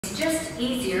just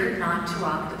easier not to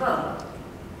rock the boat.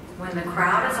 When the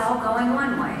crowd is all going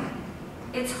one way,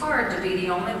 it's hard to be the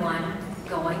only one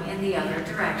going in the other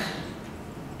direction.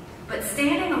 But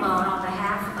standing alone on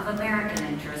behalf of American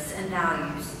interests and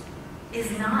values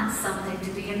is not something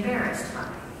to be embarrassed by.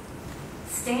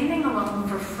 Standing alone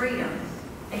for freedom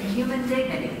and human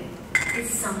dignity is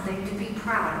something to be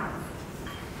proud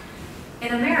of.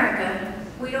 In America,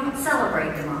 we don't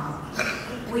celebrate the mob.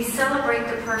 We celebrate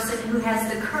the person who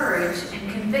has the courage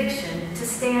and conviction to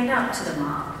stand up to the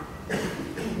mob.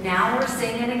 Now we're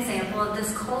seeing an example of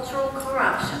this cultural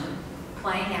corruption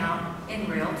playing out in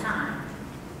real time.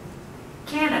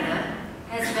 Canada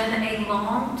has been a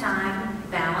long time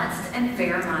balanced and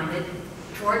fair-minded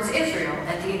towards Israel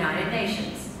at the United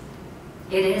Nations.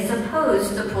 It has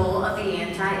opposed the pull of the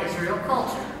anti-Israel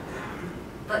culture.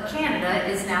 But Canada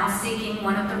is now seeking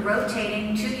one of the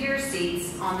rotating two-year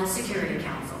seats on the Security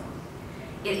Council.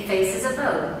 It faces a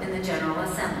vote in the General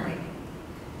Assembly.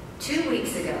 2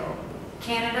 weeks ago,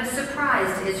 Canada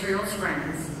surprised Israel's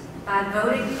friends by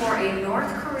voting for a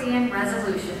North Korean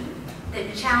resolution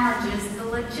that challenges the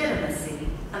legitimacy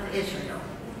of Israel.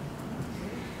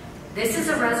 This is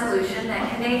a resolution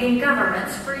that Canadian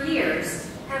governments for years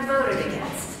have voted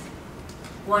against.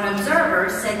 One observer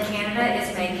said Canada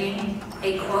is making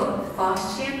a, quote,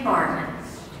 Faustian bargain,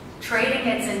 trading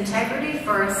its integrity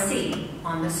for a seat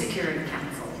on the Security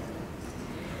Council.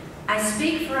 I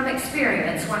speak from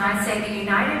experience when I say the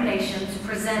United Nations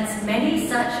presents many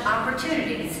such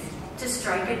opportunities to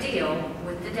strike a deal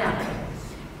with the devil.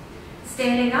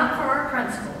 Standing up for our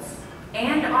principles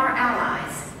and our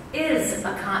allies is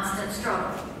a constant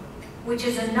struggle, which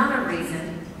is another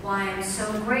reason why I'm so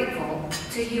grateful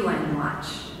to UN Watch.